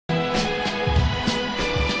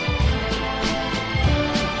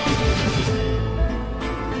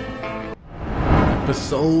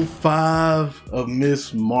Episode 5 of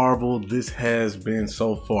Miss Marvel. This has been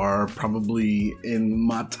so far probably in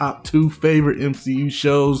my top 2 favorite MCU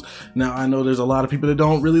shows. Now I know there's a lot of people that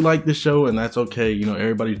don't really like this show, and that's okay. You know,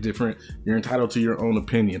 everybody's different. You're entitled to your own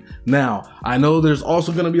opinion. Now I know there's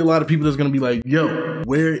also going to be a lot of people that's going to be like, yo,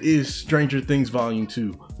 where is Stranger Things Volume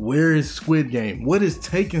 2? Where is Squid Game? What is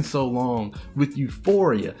taking so long with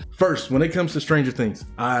Euphoria? First, when it comes to Stranger Things,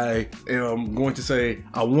 I am going to say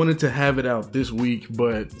I wanted to have it out this week,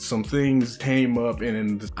 but some things came up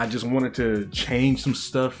and I just wanted to change some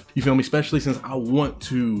stuff. You feel me? Especially since I want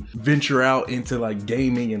to venture out into like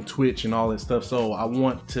gaming and Twitch and all that stuff. So I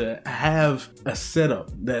want to have a setup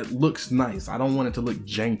that looks nice. I don't want it to look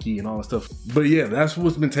janky and all that stuff. But yeah, that's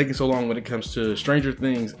what's been taking so long when it comes to Stranger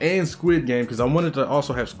Things and Squid Game, because I wanted to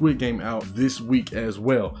also have Squid Game out this week as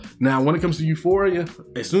well. Now, when it comes to Euphoria,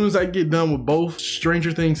 as soon as I get done with both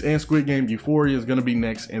Stranger Things and Squid Game, Euphoria is going to be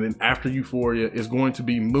next, and then after Euphoria is going to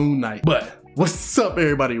be Moon Knight. But what's up,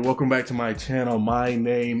 everybody? Welcome back to my channel. My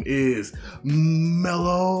name is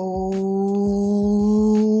Mellow.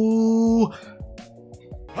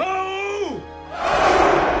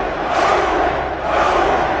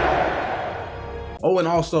 Oh, and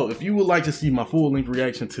also, if you would like to see my full-length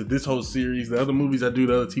reaction to this whole series, the other movies I do,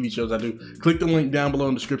 the other TV shows I do, click the link down below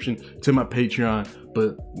in the description to my Patreon.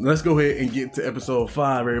 But let's go ahead and get to episode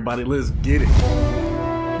 5, everybody. Let's get it.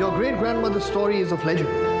 Your great-grandmother's story is of legend.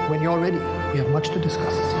 When you're ready, we have much to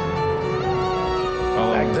discuss.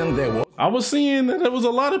 Back then there was. I was seeing that there was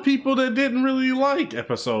a lot of people that didn't really like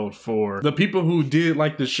episode 4. The people who did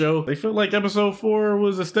like the show, they felt like episode 4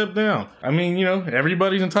 was a step down. I mean, you know,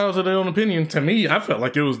 everybody's entitled to their own opinion. To me, I felt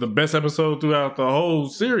like it was the best episode throughout the whole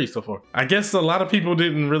series so far. I guess a lot of people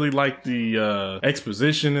didn't really like the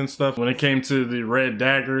exposition and stuff when it came to the red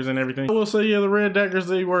daggers and everything. I will say, yeah, the red daggers,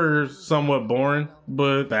 they were somewhat boring,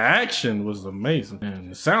 but the action was amazing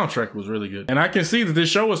and the soundtrack was really good. And I can see that this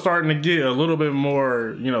show was starting to get a little bit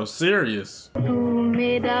more, you know, serious. I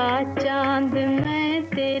really like that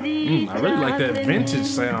vintage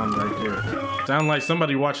sound right there. Sound like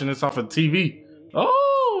somebody watching this off of TV.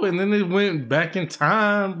 Oh, and then it went back in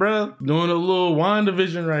time, bruh. Doing a little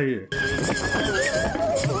WandaVision right here.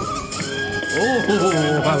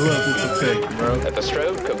 Oh, I love this effect, bro. At the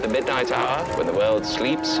stroke of the midnight hour, when the world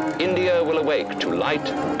sleeps, India will awake to light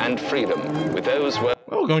and freedom. With those words,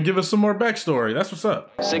 oh, gonna give us some more backstory. That's what's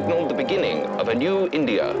up. Signaled the beginning of a new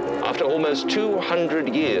India. After almost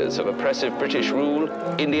 200 years of oppressive British rule,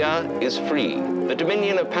 India is free. The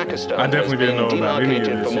Dominion of Pakistan I definitely didn't know about any of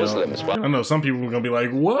for this, Muslims. I know some people are gonna be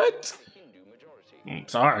like, what?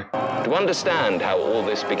 Sorry. To understand how all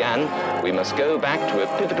this began, we must go back to a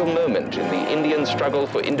pivotal moment in the Indian struggle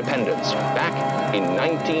for independence, back in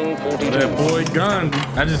 1942. That boy Gandhi.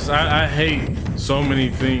 I hate so many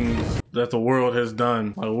things that the world has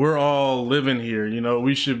done. Like, we're all living here, you know,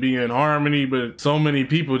 we should be in harmony, but so many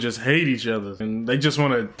people just hate each other and they just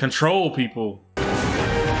want to control people.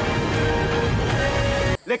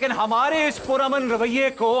 लेकिन हमारे इस पुरअमन रवैये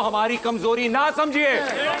को हमारी कमजोरी ना समझिए।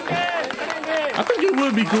 I think it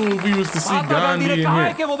would be cool if we was to see Gandhi in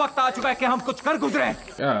here. कि वो वक्त आ चुका है कि हम कुछ कर गुजरे।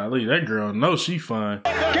 Golly, that girl knows she fine.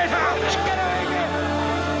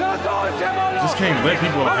 Just can't let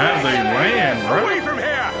people have their land, bro. Away from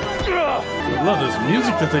here. I love this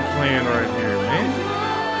music that they playing right here, man.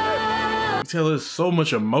 You tell there's so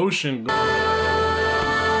much emotion.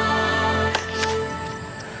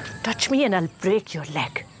 Touch me and I'll break your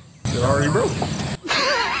leg. It already broke.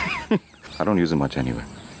 I don't use it much anyway.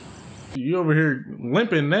 You over here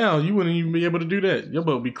limping now, you wouldn't even be able to do that. Your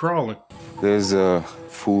boat be crawling. There's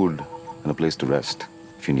food and a place to rest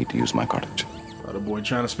if you need to use my cottage. Oh, the boy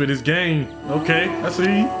trying to spit his game. Okay, I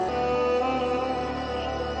see.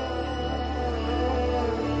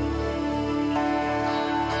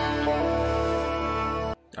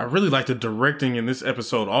 I really like the directing in this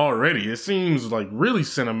episode already. It seems like really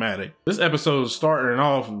cinematic. This episode is starting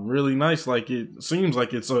off really nice, like it seems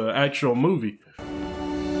like it's an actual movie.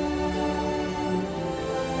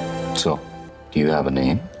 So, do you have a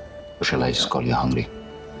name? Or shall I just call you Hungry?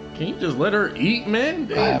 Can you just let her eat, man?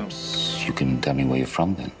 Damn. Perhaps you can tell me where you're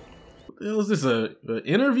from then. What the hell is this, an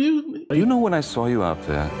interview? You know, when I saw you out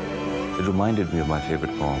there, it reminded me of my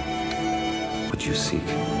favorite poem. What you seek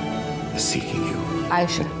is seeking you.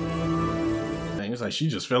 Aisha. Dang, it's like she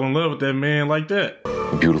just fell in love with that man like that.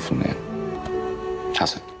 A beautiful man.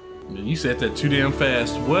 Hassan. You said that too damn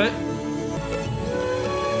fast. What?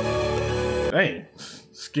 Dang,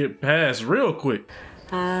 skip past real quick.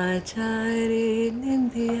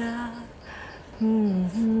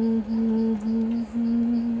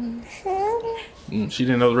 She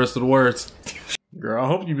didn't know the rest of the words. Girl,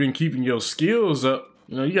 hope you've been keeping your skills up.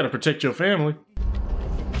 You know, you gotta protect your family.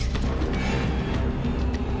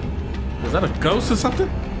 Is that a ghost or something?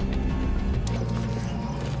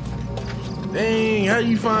 Dang, how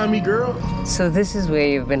you find me, girl? So this is where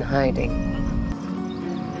you've been hiding.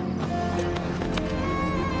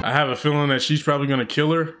 I have a feeling that she's probably gonna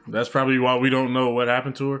kill her. That's probably why we don't know what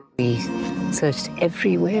happened to her. We searched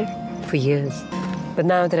everywhere for years. But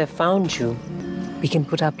now that I've found you, we can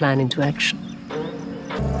put our plan into action.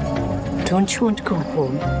 Don't you want to go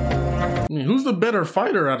home? I mean, who's the better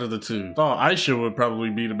fighter out of the two? I thought Aisha would probably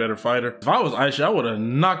be the better fighter. If I was Aisha, I would have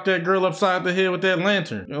knocked that girl upside the head with that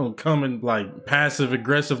lantern. You know, come and like passive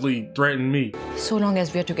aggressively threaten me. So long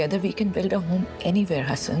as we're together, we can build a home anywhere,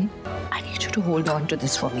 Hassan. I need you to hold on to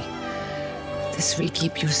this for me. This will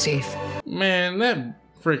keep you safe. Man, that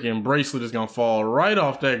freaking bracelet is gonna fall right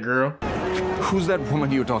off that girl. Who's that woman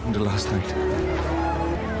you were talking to last night?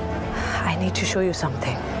 I need to show you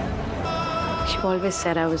something. You always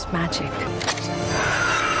said I was magic.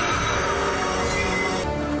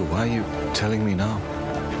 Why are you telling me now?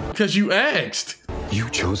 Because you asked. You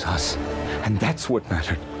chose us, and that's what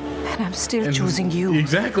mattered. And I'm still choosing you.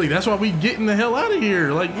 Exactly. That's why we getting the hell out of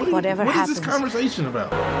here. Like, what is this conversation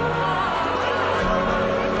about?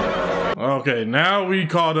 Okay, now we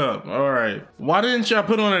caught up. All right. Why didn't y'all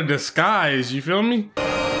put on a disguise? You feel me?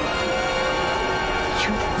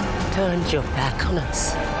 You turned your back on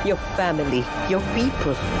us. Your family, your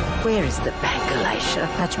people. Where is the bangle, Aisha?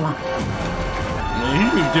 Najma. Man, you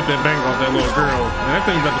need to get that bangle off that little girl. Man, that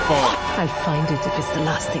thing's about to fall. I'll find it if it's the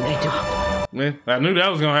last thing I do. Man, I knew that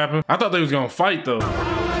was gonna happen. I thought they was gonna fight though. Man,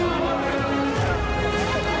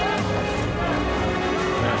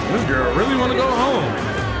 this girl really wanna go home.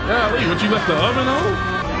 Golly, what, you left the oven on?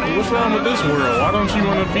 What's wrong with this world? Why don't you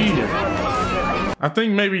wanna be here? I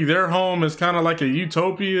think maybe their home is kind of like a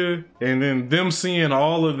utopia, and then them seeing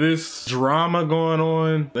all of this drama going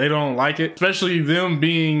on, they don't like it. Especially them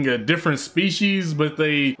being a different species, but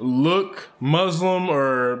they look Muslim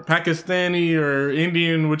or Pakistani or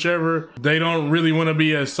Indian, whichever. They don't really want to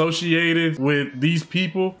be associated with these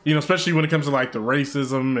people, you know, especially when it comes to like the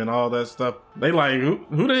racism and all that stuff. They like,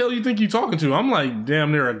 who the hell you think you talking to? I'm like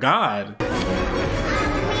damn near a god.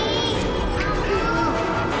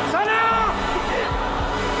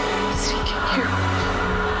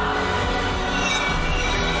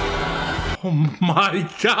 Oh my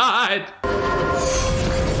god!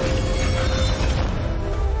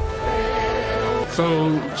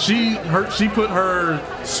 So she put her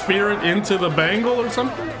spirit into the bangle or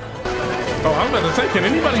something? Oh, I was about to say, can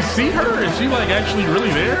anybody see her? Is she like actually really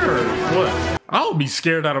there or what? I would be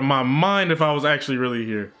scared out of my mind if I was actually really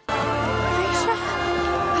here. Bisha,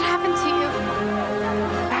 what happened to you?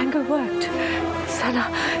 Bangle worked. Sana,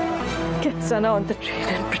 get Sana on the train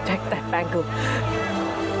and protect that bangle.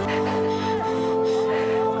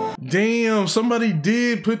 Damn, somebody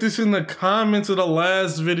did put this in the comments of the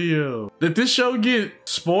last video. Did this show get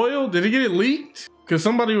spoiled? Did it get leaked? Because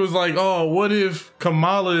somebody was like, oh, what if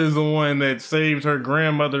Kamala is the one that saved her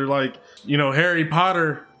grandmother like, you know, Harry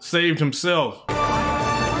Potter saved himself? Oh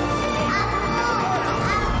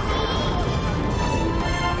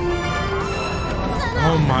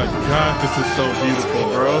my god, this is so beautiful,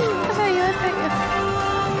 bro.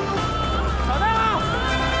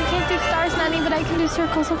 But I can do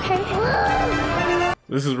circles, okay?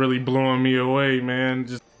 This is really blowing me away, man.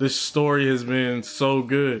 Just this story has been so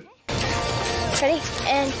good. Ready?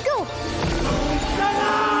 And go!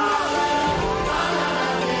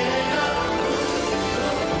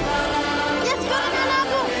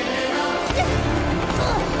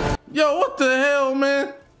 Yo, what the hell,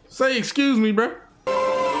 man? Say excuse me, bro.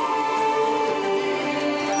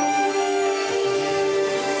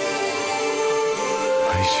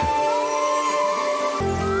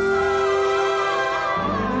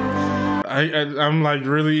 I'm like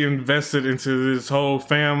really invested into this whole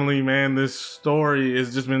family, man. This story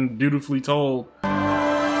has just been beautifully told.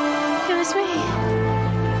 It was me.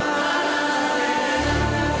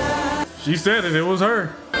 She said it was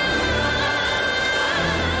her.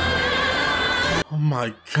 Oh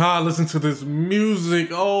my god, listen to this music.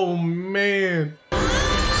 Oh man.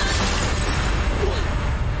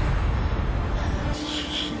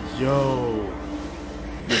 Yo.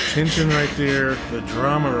 The tension right there, the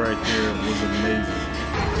drama right there was amazing.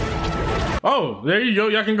 Oh, there you go.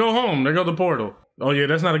 Y'all can go home. There go the portal. Oh yeah,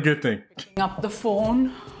 that's not a good thing. Picking up the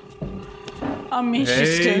phone. She's Hey,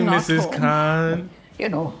 still not Mrs. home. Khan. You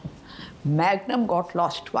know, Magnum got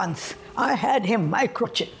lost once. I had him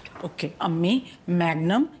microchipped. Okay, Ammi,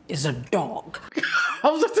 Magnum is a dog. I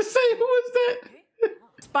was about to say, who is that?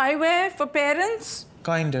 Spyware for parents?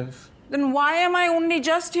 Kind of. Then why am I only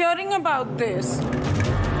just hearing about this?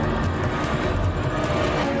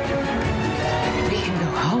 We can go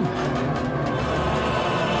home.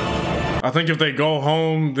 I think if they go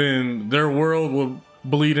home, then their world will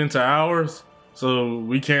bleed into ours. So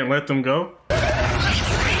we can't let them go. The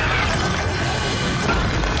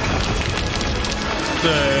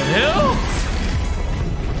hell?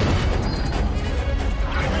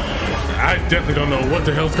 I definitely don't know what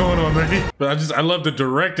the hell's going on, man. But I love the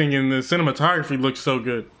directing and the cinematography looks so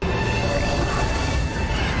good.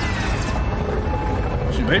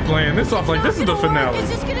 Shoot, they playing this off like this is the finale.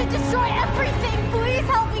 It's just gonna destroy everything. Please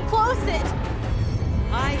help me close it.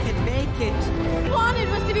 I can make it. Wanted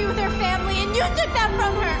was to be with her family, and you took that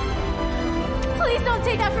from her. Please don't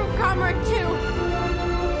take that from Comrade too.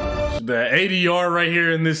 The ADR right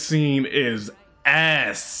here in this scene is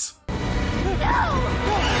ass. No!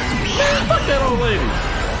 Man, fuck that old lady.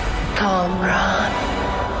 Comrade.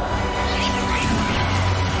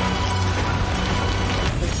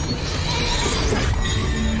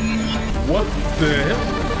 What the hell?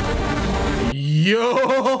 Yo!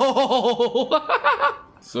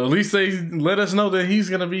 So at least they let us know that he's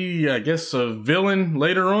gonna be, I guess, a villain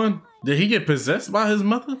later on. Did he get possessed by his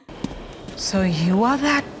mother? So you are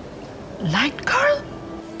that light girl?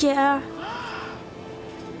 Yeah,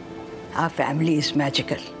 Our family is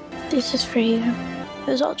magical. this is for you. It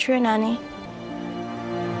was all true, Nanny.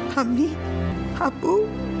 Hummy, Abu.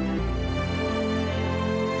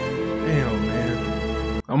 Damn,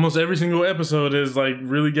 man. Almost every single episode is like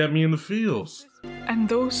really got me in the feels. And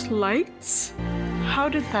those lights? How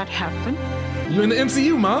did that happen? You in the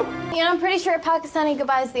MCU, Mom? Yeah, I'm pretty sure a Pakistani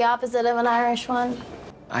goodbye is the opposite of an Irish one.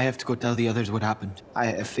 I have to go tell the others what happened.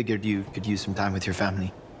 I figured you could use some time with your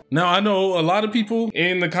family. Now, I know a lot of people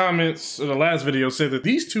in the comments of the last video said that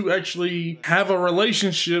these two actually have a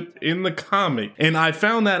relationship in the comic. And I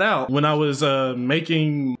found that out when I was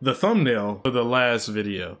making the thumbnail for the last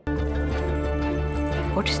video.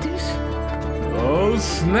 What is this? Oh,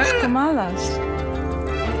 snap! Kamala's.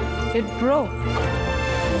 It broke.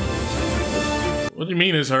 What do you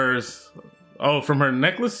mean it's hers? Oh, from her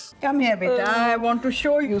necklace? Come here, beta. I want to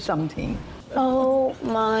show you something. Oh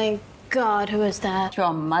my God, who is that?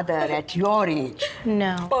 Your mother at your age.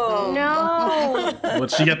 No. No.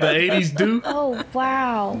 What, she got the 80s do? Oh,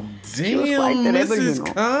 wow. Damn, Mrs.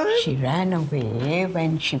 Khan? She ran away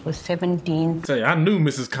when she was 17. Say, I knew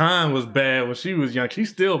Mrs. Khan was bad when she was young. She's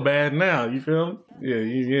still bad now, you feel me? Yeah.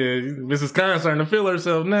 Mrs. Khan's starting to feel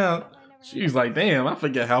herself now. She's like, damn, I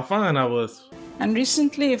forget how fine I was. And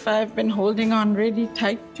recently, if I've been holding on really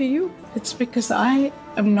tight to you, it's because I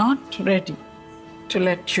am not ready to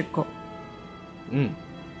let you go.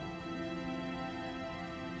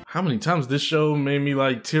 How many times this show made me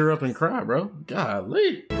like tear up and cry, bro?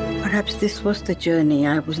 Golly. Perhaps this was the journey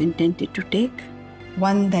I was intended to take.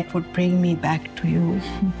 One that would bring me back to you.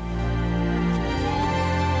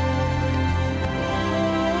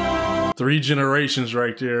 3 generations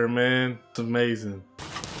right there, man. It's amazing.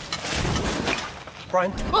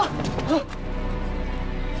 Brian?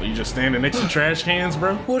 So you just standing next to trash cans,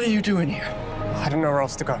 bro? What are you doing here? I don't know where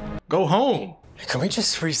else to go. Go home. Can we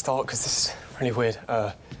just restart? Because this is really weird.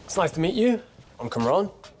 It's nice to meet you. I'm Kamran.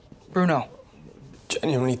 Bruno.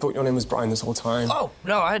 Genuinely thought your name was Brian this whole time. Oh,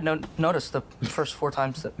 no, I had noticed the first 4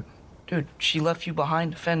 times that... Dude, she left you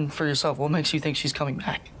behind to fend for yourself. What makes you think she's coming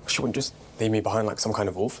back? She wouldn't just leave me behind like some kind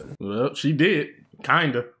of orphan. Well, she did.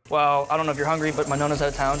 Kinda. Well, I don't know if you're hungry, but my Nona's out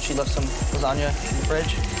of town. She left some lasagna in the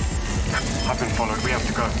fridge. I've been followed. We have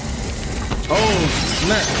to go. Oh,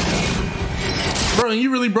 snap. Bro,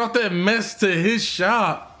 you really brought that mess to his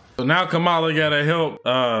shop. So now Kamala gotta help,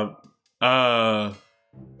 now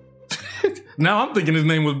I'm thinking his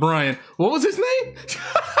name was Brian. What was his name?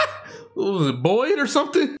 What was it, Boyd or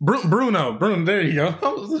something? Bruno, there you go. I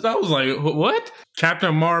was like, what?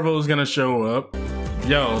 Captain Marvel is gonna show up.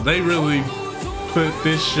 Yo, they really put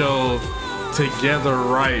this show together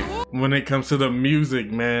right when it comes to the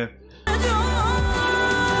music, man.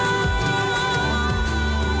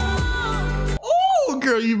 Oh,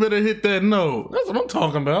 girl, you better hit that note. That's what I'm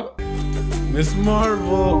talking about. Miss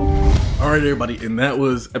Marvel. All right, everybody, and that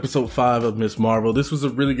was episode 5 of Miss Marvel. This was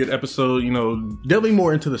a really good episode, you know, delving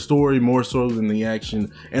more into the story, more so than the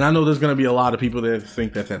action. And I know there's going to be a lot of people that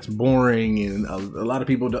think that that's boring, and a lot of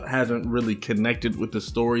people that hasn't really connected with the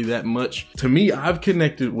story that much. To me, I've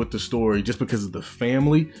connected with the story just because of the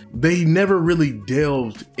family. They never really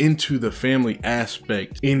delved into the family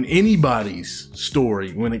aspect in anybody's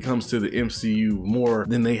story when it comes to the MCU more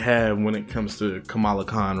than they have when it comes to Kamala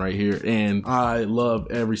Khan right here. And I love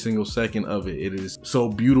every single second second of it. It is so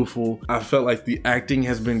beautiful. I felt like the acting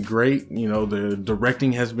has been great. You know, the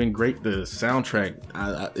directing has been great. The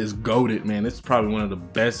soundtrack is goated, man. It's probably one of the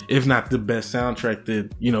best, if not the best soundtrack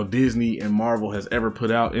that, you know, Disney and Marvel has ever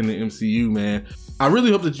put out in the MCU, man. I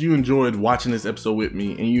really hope that you enjoyed watching this episode with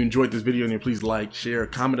me and you enjoyed this video. And please like, share,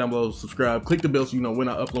 comment down below, subscribe, click the bell so you know when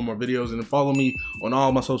I upload more videos, and then follow me on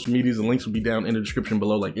all my social medias. The links will be down in the description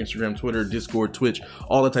below, like Instagram, Twitter, Discord, Twitch,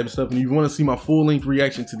 all that type of stuff. And if you want to see my full-length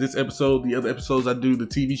reaction to this episode, the other episodes I do, the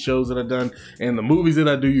TV shows that I've done, and the movies that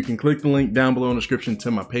I do, you can click the link down below in the description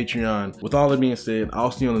to my Patreon. With all that being said,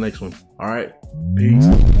 I'll see you on the next one. All right,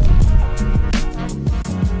 peace.